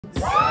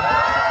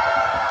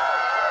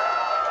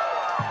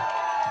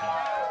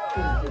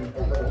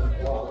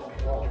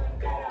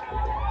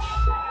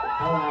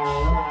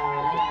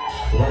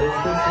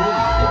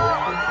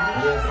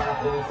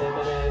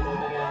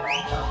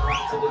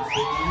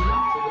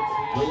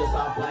When you're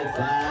soft like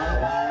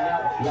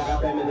slide, like a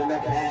feminine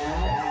cat.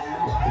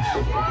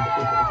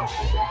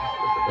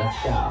 Let's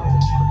go.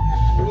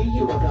 Bring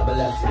you a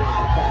couple of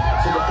slide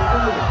clap to the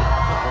Paloma.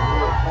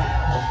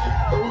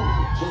 Ooh,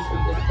 this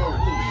beat is for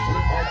me.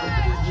 As a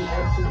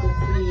PGM to the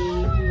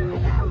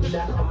team.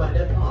 Now come out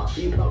and pop.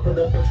 You pop for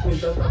the bitch with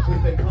the fuck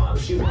with the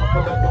cars. You pop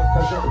for the boss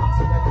cause you're hot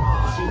to the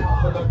car. She pop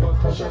for the boss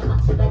cause you're hot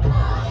to the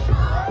car.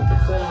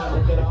 So now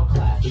look at all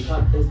classy.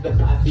 Hunt is the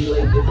classy,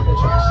 late is the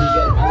trashy.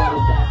 Get a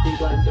little sassy,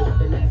 blended with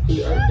the nasty.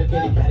 Earth the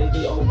kitty catty,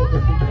 the over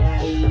pussy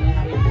catty.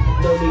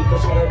 No need for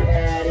sugar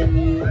daddy.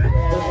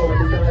 The whole is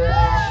not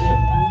acting.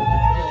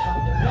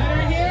 Let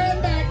her hear it,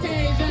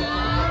 FAGTASIA!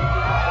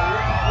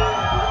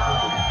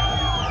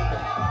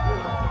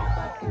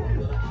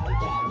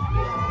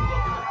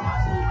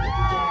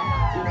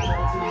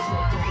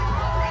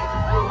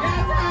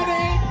 Yes,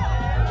 honey!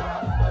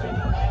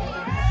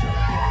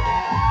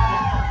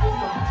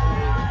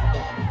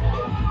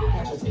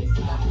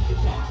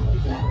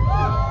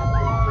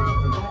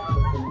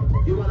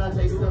 You wanna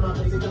taste some of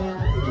this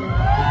gas?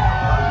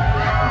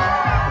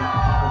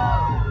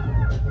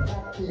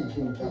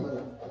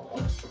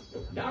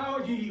 Now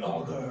ye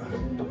augur,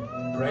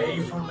 pray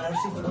for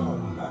mercy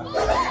from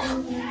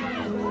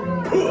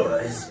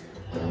Puss.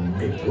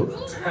 Big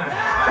Puss.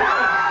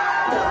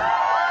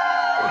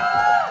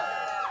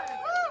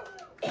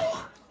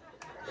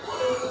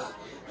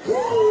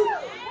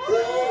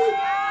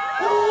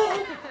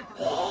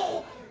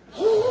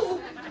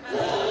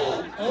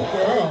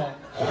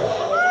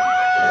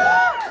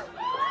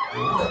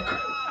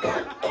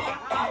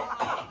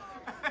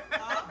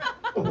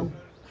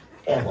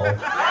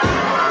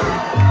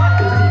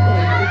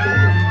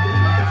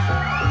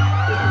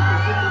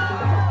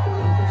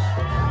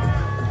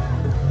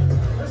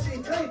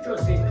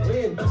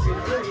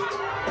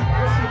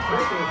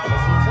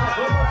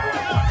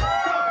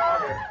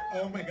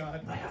 Oh my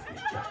God. I have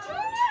misjudged.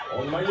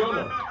 On my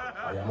honor,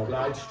 I am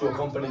obliged to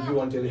accompany you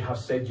until you have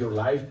saved your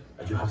life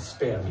and you have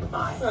spared me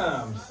mine.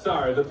 I'm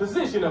sorry, the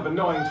position of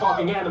annoying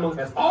talking animal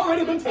has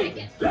already been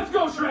taken. Let's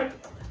go, Shrek!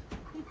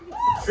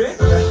 Shrek?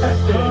 Hey,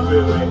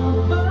 Billy. I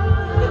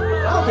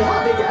don't care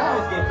how big your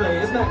eyes get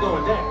played, it's not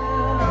going down.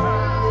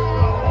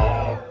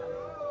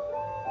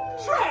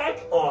 Shrek!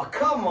 Oh,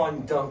 come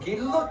on, donkey,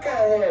 look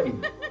at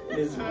him.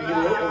 His wee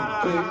little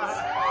boots.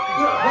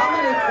 Look, how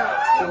many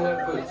cats can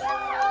wear boots?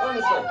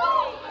 Honestly,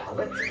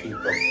 let's keep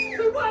them.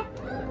 Say what?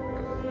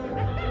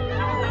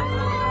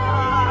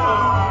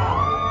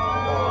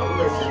 Oh,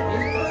 listen,